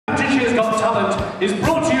Got Talent is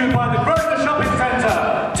brought to you by the Grosvenor Shopping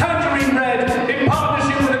Centre, Tangerine Red, in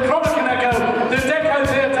partnership with the Chronic and Echo, the Deco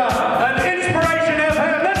Theatre, and Inspiration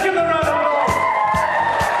FM. Let's give them a round of applause.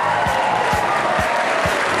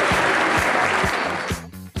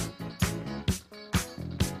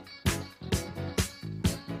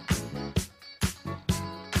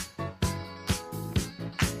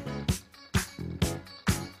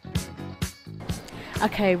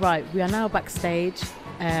 Okay, right, we are now backstage.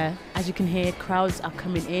 As you can hear, crowds are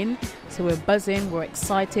coming in, so we're buzzing, we're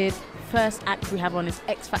excited. First act we have on is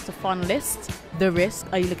X Factor finalist, The Risk.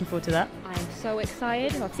 Are you looking forward to that? I'm so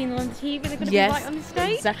excited. I've seen them on the TV, they're going to Yes, be right on the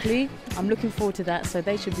stage. Exactly. I'm looking forward to that, so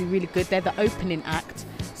they should be really good. They're the opening act,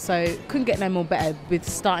 so couldn't get no more better with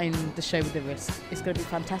starting the show with The Risk. It's going to be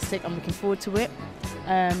fantastic. I'm looking forward to it.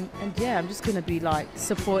 And yeah, I'm just going to be like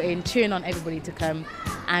supporting, cheering on everybody to come.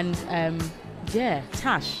 And yeah,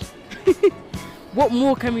 Tash. What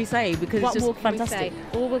more can we say? Because What it's more just can fantastic. we say?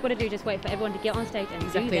 All we've got to do is just wait for everyone to get on stage and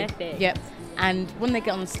do their thing. Yep. And when they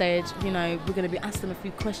get on stage, you know, we're going to be asking them a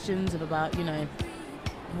few questions about, you know,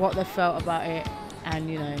 what they felt about it and,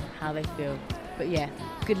 you know, how they feel. But yeah,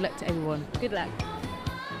 good luck to everyone. Good luck.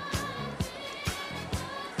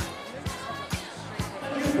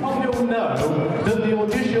 You probably all know that the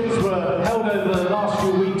auditions were held over the last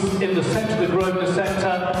few weeks in the centre of the Grosvenor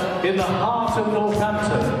Centre, in the heart of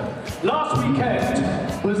Northampton. Last weekend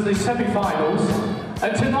was the semi-finals,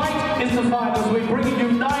 and tonight is the finals. We're bringing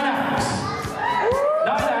you 9 acts. 9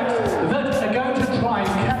 acts that are going to try and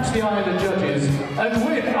catch the eye of the judges and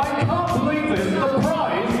win. I can't believe this. The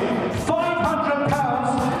prize,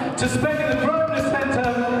 £500 to spend in the Grosvenor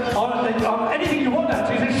Centre on anything you want,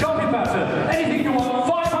 actually. It's a shopping pattern. Anything you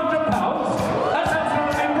want, £500. That's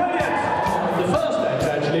absolutely brilliant. The first act,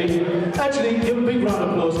 actually, give a big round of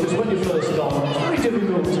applause, because when you're first on, it's very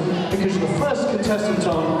difficult because you're the first contestant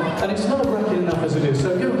on, and it's not bracket enough as it is.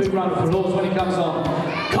 So give a big round of applause when he comes on.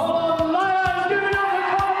 Colin Lyons, give it up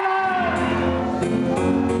for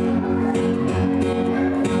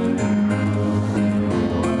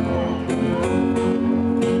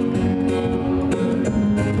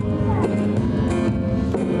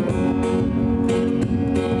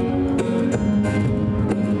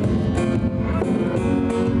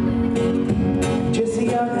Just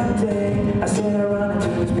the other day, I said I run into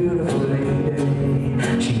this beautiful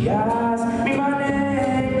lady. She asked me my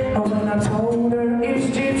name, and when I told her it's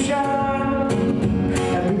Egyptian,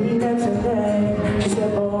 and we met today, she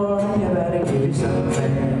said, boy, you better give me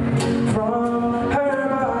something from her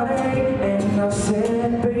body. And I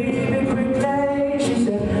said, baby, quickly. She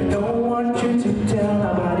said, don't want you to tell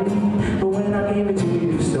nobody, but when I gave it to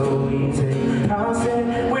you so easy, I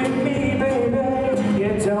said, with me, baby,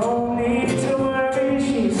 you don't need to worry.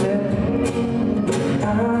 She said,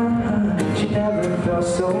 she never felt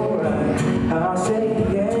so right. I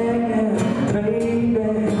said, yeah, baby,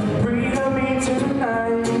 breathe on me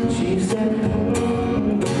tonight. She said,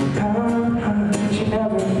 she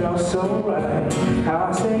never felt so right.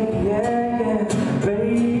 I said, yeah,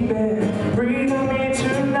 baby, breathe on me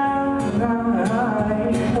tonight.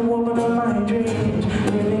 The woman of my dreams,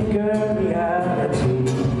 really good reality.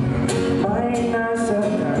 My nice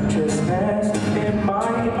unconsciousness in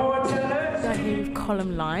my immortality. With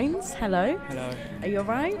Colin Lyons. Hello. Hello. Are you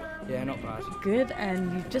alright? Yeah, not bad. Good.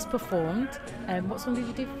 And you've just performed. What song did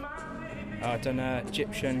you do? I've done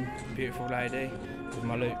Egyptian, Beautiful Lady, with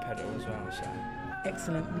my loop pedal as well. So.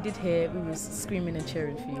 Excellent. We did hear, we was screaming and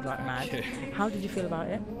cheering for you like mad. Thank you. How did you feel about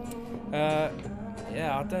it? Yeah,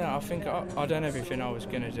 I don't know. I think I done everything I was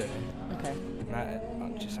gonna do. Okay. I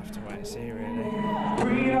just have to wait and see, really.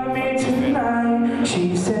 Breathe on me tonight.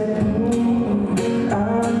 She said,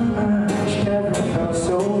 she never felt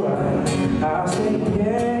so right. I said,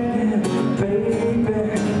 yeah, baby,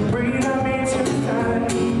 breathe on me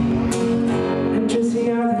tonight. And just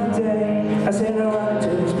the other day, I said, I run to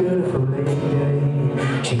this beautiful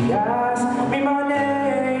lady. She asked me my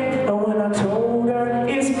name, and when I told her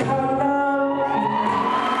it's Colin.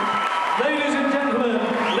 Ladies and gentlemen,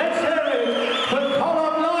 let's hear it for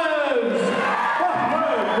Colin Lyons. Oh,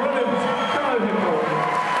 brilliant.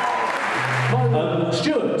 Come over here,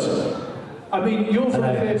 Stuart, I mean, you're from a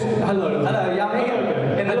theatre. Hello. Hello, yeah, I'm here.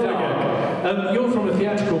 In the dark. You're from a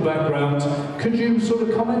theatrical background. Could you sort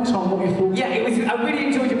of comment on what you thought? Yeah, I really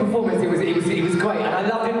enjoyed your performance. It was great, and I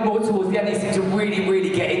loved it more towards the end. You seemed to really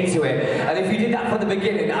get into it. And if you did that from the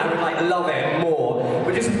beginning, I would love it more.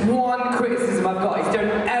 But just one criticism I've got is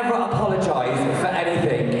don't ever apologise for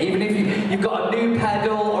anything, even if you've got a new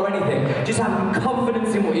pedal or anything. Just have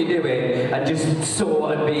confidence in what you're doing and just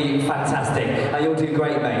soar and be fantastic. And you'll do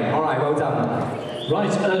great, mate. All right, well done.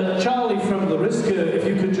 Right, Charlie from The Risk, if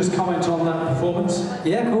you could just comment on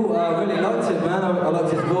Yeah, cool. I really liked it, man. I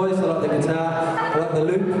liked his voice, I liked the guitar, I liked the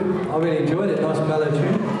loop. I really enjoyed it. Nice mellow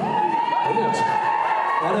tune. Brilliant.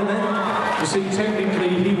 I don't know. You see, technically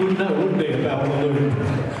he would know, wouldn't he, about the loop?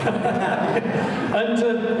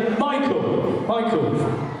 And Michael,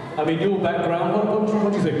 I mean, your background,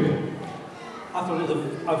 what do you think? I thought it was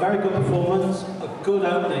a very good performance, a good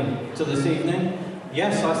opening to this evening.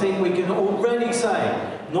 Yes, I think we can already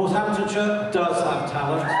say Northamptonshire does have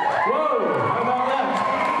talent. Whoa, how about that?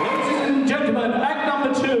 Ladies and gentlemen, act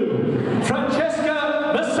number 2,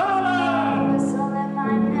 Francesca Masala! Whistling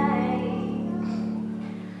my name.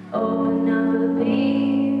 Open up a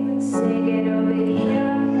beer and sing it over here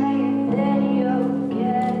and play a video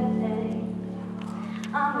game.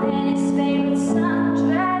 I'm in his favorite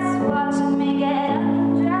sundress, watching me get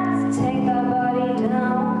undressed, take our body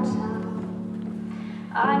downtown.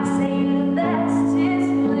 I'd say the best is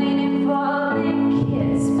bleeding for a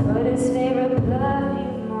kiss, put his favorite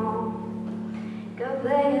perfume on, go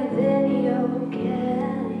play a video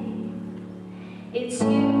game. It's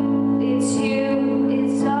you,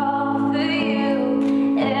 it's all for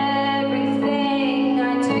you. Everything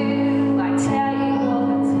I do, I tell you all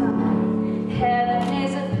the time. Heaven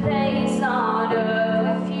is a place on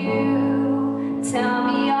earth with you. Tell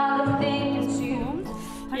me all the things you.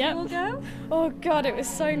 How did it all go? Oh God, it was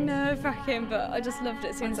so nerve-wracking, but I just loved it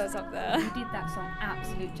as soon as I was up there. You did that song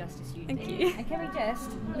absolute justice, you Thank did. you. And can we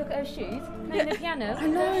just look at her shoes, playing the piano? I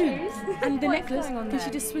know. Her shoes. And the What is necklace. going on Can there?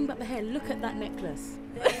 she just swing back the hair? Look at that necklace.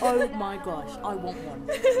 Oh my gosh, I want one.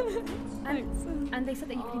 And they said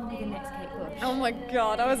that you could even be the next Kate Bush. Oh my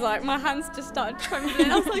God, I was like, my hands just started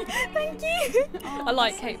trembling. I was like, thank you. I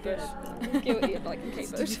like Kate Bush. I'm guilty of liking Kate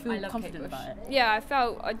Did you Bush. feel I love confident Kate Bush. about it? Yeah,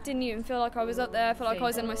 I didn't even feel like I was up there. I felt like I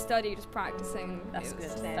was in my study just practicing. That's It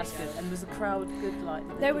was- good. That's good. And was the crowd good? Like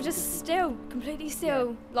They were just still, completely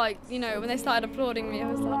still. Like, you know, when they started applauding me,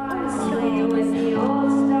 I was like, Swing with the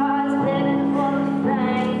old stars, living for the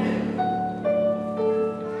fame.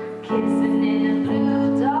 Kissing in a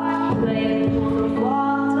blue dark, playing for the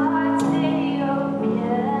wall dark video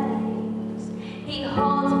games. He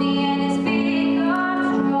holds me in his big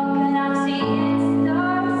arms, drunk and I'm seeing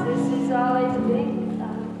stars. This is all I think of.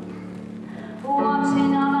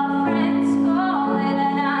 Watching all my friends fall in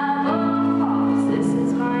and out of falls. This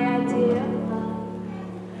is my idea of love.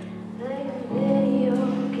 Playing video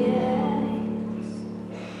games.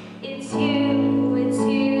 It's you,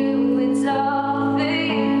 it's all for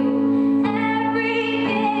you.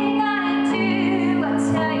 Everything I do, I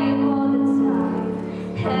tell you all the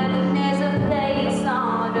time. Heaven is a place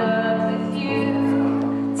on earth with you.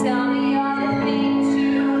 Tell me all the things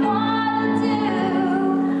you wanna do.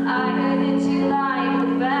 I heard that you like the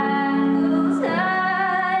bangles,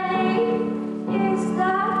 honey. Is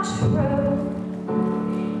that true?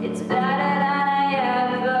 It's better than I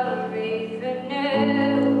ever even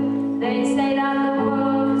knew. They say that the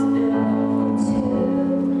world is built for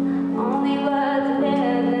two, only worth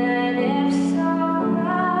living if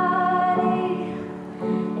somebody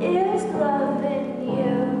is loving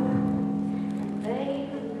you. And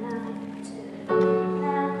baby, now you do,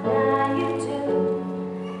 now you do,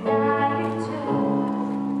 now you do.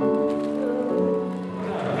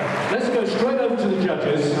 Let's go straight over to the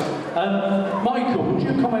judges. Michael, would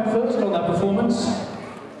you comment first on that performance?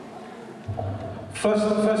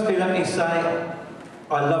 Firstly, let me say,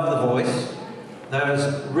 I love the voice. There is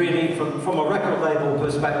really, from a record label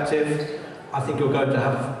perspective, I think you're going to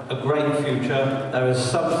have a great future. There is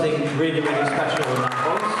something really, really special in that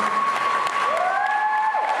voice.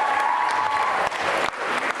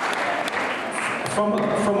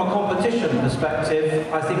 From a competition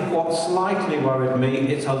perspective, I think what slightly worried me,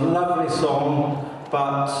 it's a lovely song,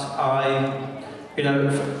 but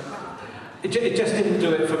it just didn't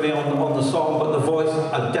do it for me on the song, but the voice,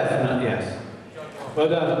 a definite yes. Well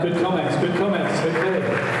done, good comments, okay.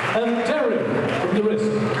 Terry, from the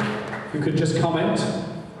Risk, you could just comment.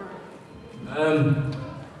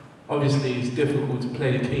 Obviously it's difficult to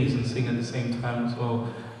play the keys and sing at the same time as well,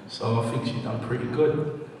 so I think she's done pretty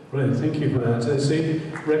good. Brilliant, thank you for that. See,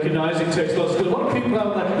 recognising takes lots of skill. A lot of people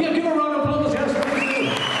out there. Yeah, give a round of applause, yes,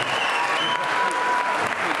 please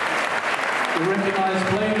do. We recognise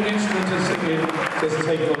playing an instrument and singing does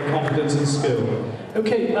take a lot of confidence and skill.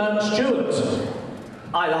 Okay, Stuart.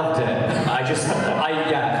 I loved it.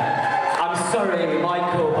 I'm sorry,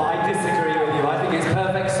 Michael, but I disagree with you. I think it's a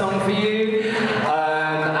perfect song for you.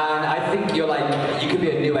 And I think you could be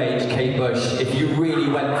a new age Kate Bush if you really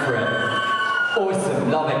went for it. Awesome,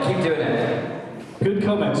 love it, keep doing it. Good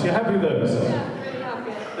comments, you happy with those? yeah, really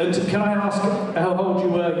happy. And can I ask how old you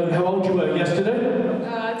were yesterday?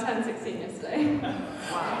 10, 16 yesterday.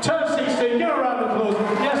 Turn 16, give a round of applause.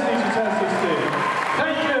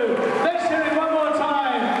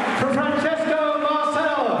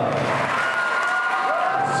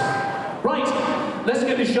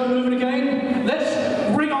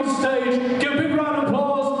 stage. Give a big round of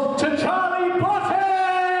applause to Charlie Botton!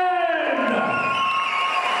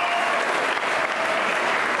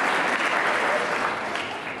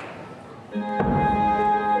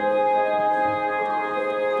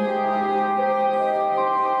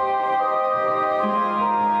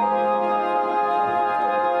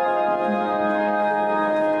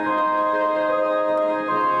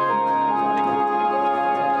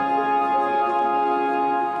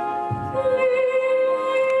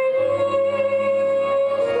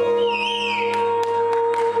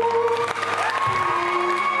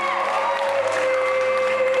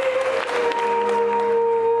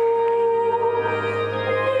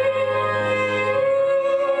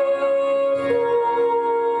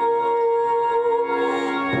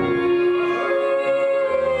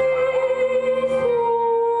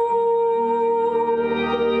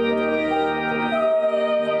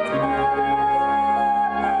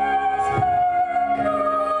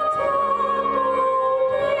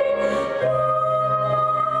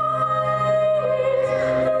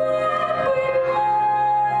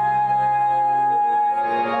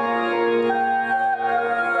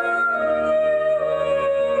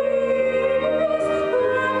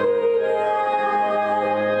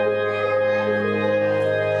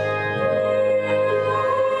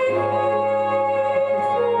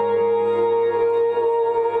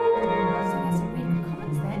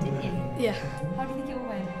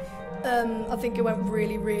 I think it went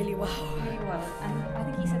really, really well. Really well. And I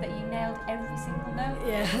think he said that you nailed every single note.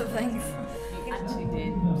 Yeah, thanks. You actually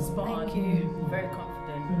did. Spot on. Thank you. Very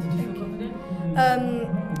confident. Did you feel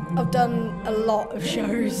confident? I've done a lot of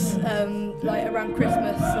shows, like around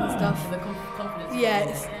Christmas and stuff. The confidence. Yeah,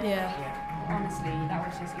 Yeah. Honestly, that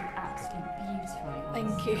was just absolutely beautiful.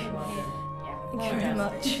 Thank you. Yeah. Thank you very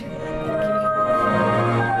much. Thank you.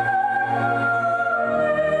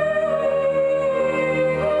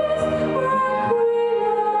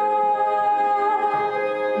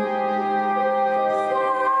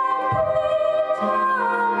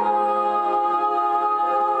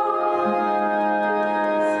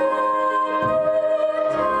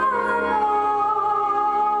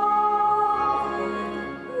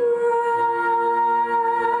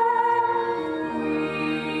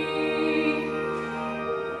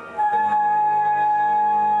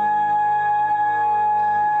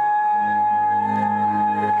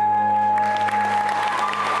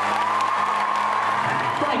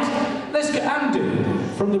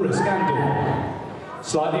 From the risk, Andy.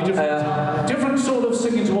 Slightly different sort of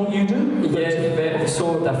singing to what you do? Yeah, very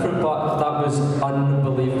so different, but that was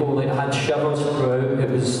unbelievable. Like, I had shivers throughout. It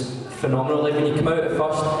was phenomenal. Like, when you come out at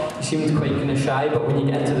first, you seemed quite kind of shy, but when you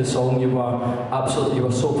get into the song, you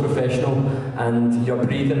were so professional, and your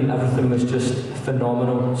breathing, everything was just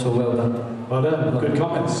phenomenal. So well done. Well done. Good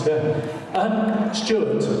comments. Yeah.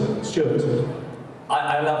 Stuart.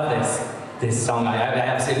 I love this song. I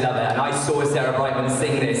absolutely love it. And I saw Sarah Brightman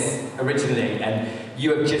sing this originally, and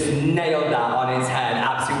you have just nailed that on its head.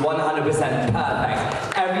 Absolutely 100%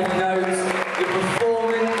 perfect. Every note, your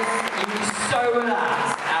performance, you were so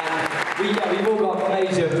relaxed. And we've all got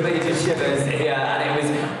major shivers here, and it was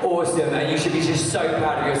awesome. And you should be just so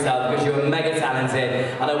proud of yourself because you're mega talented.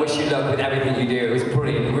 And I wish you luck with everything you do. It was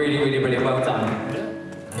brilliant. Really, really brilliant. Well done.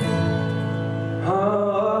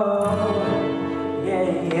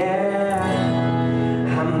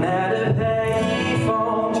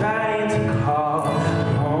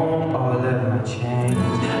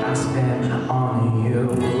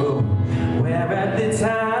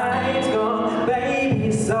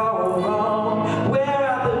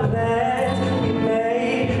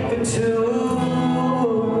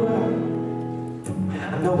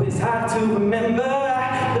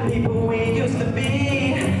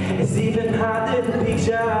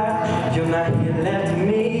 You're not here left to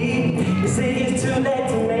me. You say it's too late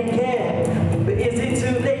to make it, but is it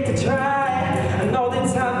too late to try? And all the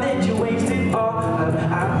time that you wasted, all of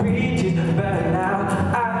our bridges burned out.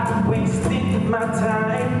 I wasted my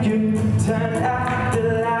time. You turned out the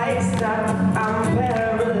lights. Now I'm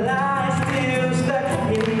paralyzed, still stuck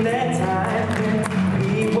in that time when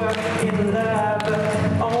we were in love, but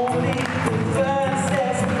only the first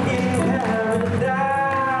in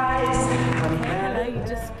paradise. Hello, you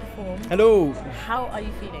just performed. Hello. How are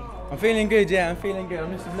you feeling? I'm feeling good, yeah, I'm feeling good.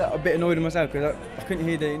 I'm just a little bit annoyed with myself because I couldn't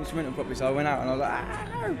hear the instrumental properly, so I went out and I was like,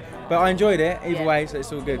 ah. But I enjoyed it either way, so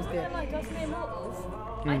it's all good. Like us, the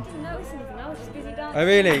Immortals. I didn't notice anything. I was just busy dancing. Oh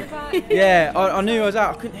really? in the back. Yeah, I knew I was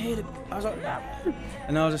out. I couldn't hear I was like,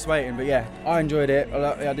 and I was just waiting. But yeah, I enjoyed it.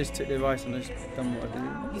 I just took the advice and I just done what I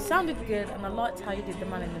did. You sounded good, and I liked how you did the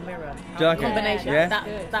man in the mirror. Do you like it? Combination. Yeah.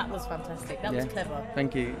 That was fantastic. That was clever.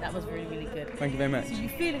 Thank you. That was really, really good. Thank you very much. So you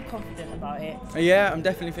feeling confident about it? Yeah, I'm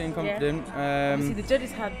definitely feeling confident. Obviously, the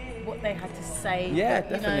judges had what they had to say. Yeah, but,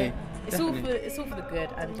 definitely. You know, it's all for the good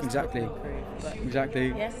and just Exactly. to improve. But Exactly.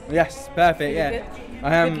 Yes. Yes. Perfect. Yeah. Good.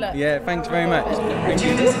 I am. Good luck. Yeah. Thanks very much. Thank You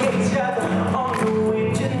you. just get each other on the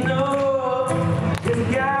way to know.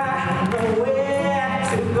 This guy nowhere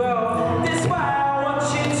to go. That's why I want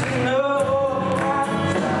you to know. I'm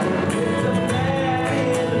trying to get the man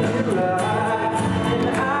in the mirror, and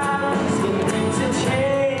I'm asking him to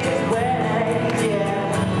change his ways.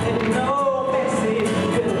 Yeah, and no message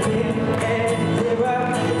could have been any clearer.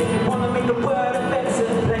 If you wanna make the world a better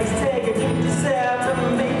place, take it to yourself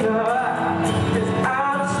and make her.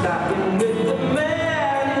 Starting with the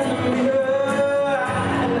man in the mirror,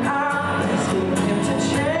 and I'm asking him to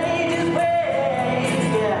change his ways,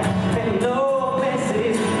 yeah, and no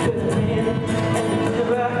message could have been any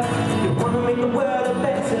clearer. You wanna make the world a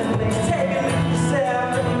better place, take it with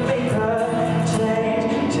yourself and make her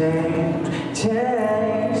change, change,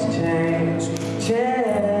 change, change, change, yeah.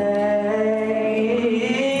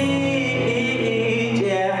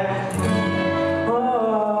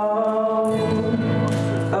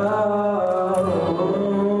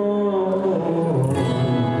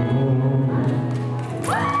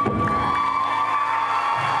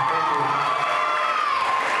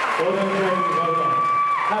 Well done, Jamie, well done.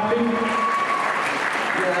 Happy?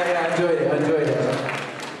 Yeah, I enjoyed it.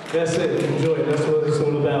 That's it, enjoy it, that's what it's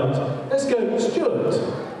all about. Let's go, Stuart.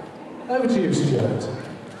 Over to you, Stuart.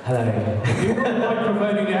 Hello. You got the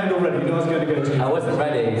microphone in your hand already, you know I was going to go to you. I wasn't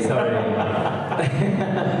ready, sorry.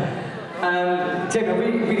 Jim, I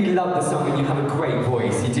really love the song and you have a great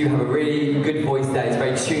voice. You do have a really good voice there, it's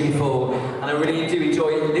very tuneful, and I really do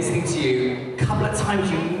enjoy listening to you. A couple of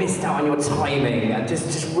times you missed out on your timing, and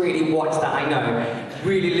just really watch that, I know.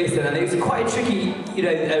 Really listen, and it was quite a tricky,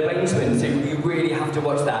 arrangement, so you really have to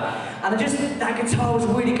watch that. And that guitar was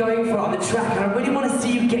really going for it on the track, and I really want to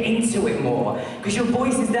see you get into it more, because your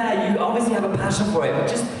voice is there, you obviously have a passion for it, but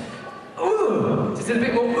just a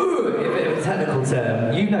bit more if a technical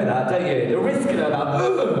term. You know that, don't you? The risk know about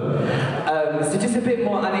so just a bit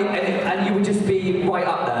more, and you would just be right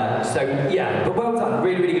up there. So yeah, but well done,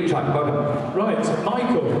 really, really good track. Well done. Right,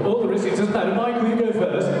 Michael, all the risk, it doesn't matter. Michael, you go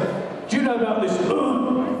first. Do you know about this?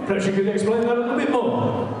 Perhaps you could explain that a little bit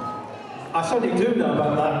more. I certainly do know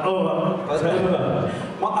about that.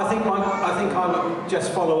 I think I would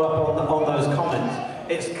just follow up on those comments.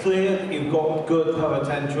 It's clear that you've got good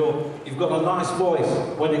potential. You've got a nice voice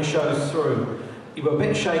when it shows through. You were a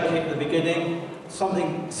bit shaky at the beginning.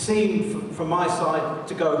 Something seemed, from my side,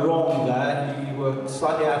 to go wrong there. You were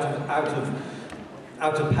slightly out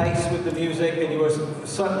of pace with the music, and you were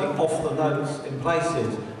certainly off the notes in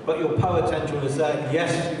places. But your potential is there.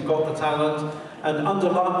 Yes, you've got the talent. And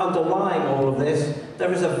underlying all of this,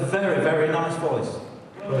 there is a very, very nice voice.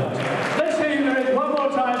 Let's hear you one more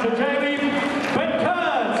time for James.